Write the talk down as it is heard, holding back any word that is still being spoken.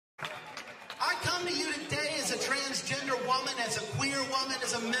come to you today as a transgender woman, as a queer woman,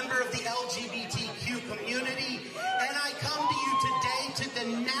 as a member of the LGBTQ community, and I come to you today to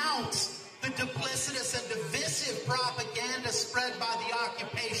denounce the duplicitous and divisive propaganda spread by the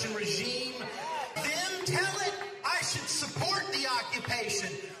occupation regime. Them tell it I should support the occupation.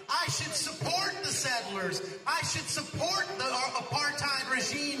 I should support the settlers. I should support the apartheid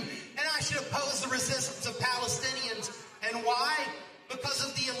regime, and I should oppose the resistance of Palestinians. And why? Because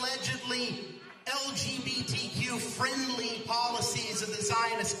of the allegedly LGBTQ-friendly policies of the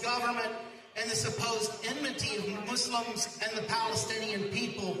Zionist government and the supposed enmity of Muslims and the Palestinian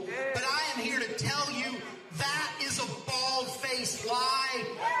people. But I am here to tell you that is a bald-faced lie.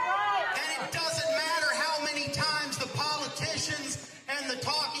 And it doesn't matter how many times the politicians and the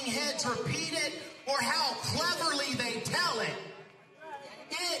talking heads repeat it or how cleverly they tell it.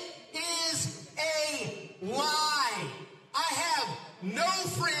 It is a lie. I have no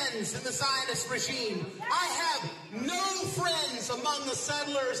friends in the Zionist regime. I have no friends among the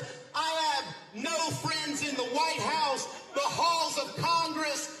settlers. I have no friends in the White House, the halls of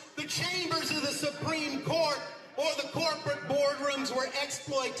Congress, the chambers of the Supreme Court, or the corporate boardrooms where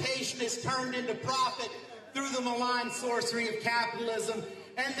exploitation is turned into profit through the malign sorcery of capitalism.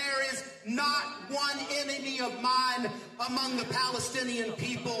 And there is not one enemy of mine among the Palestinian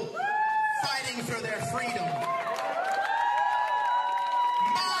people fighting for their freedom.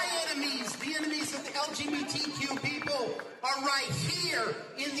 My enemies, the enemies of the LGBTQ people, are right here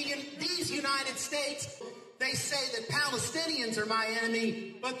in these United States. They say that Palestinians are my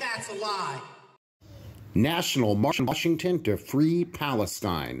enemy, but that's a lie. National March in Washington to free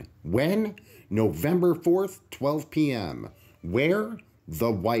Palestine. When? November 4th, 12 p.m. Where?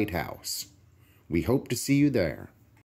 The White House. We hope to see you there.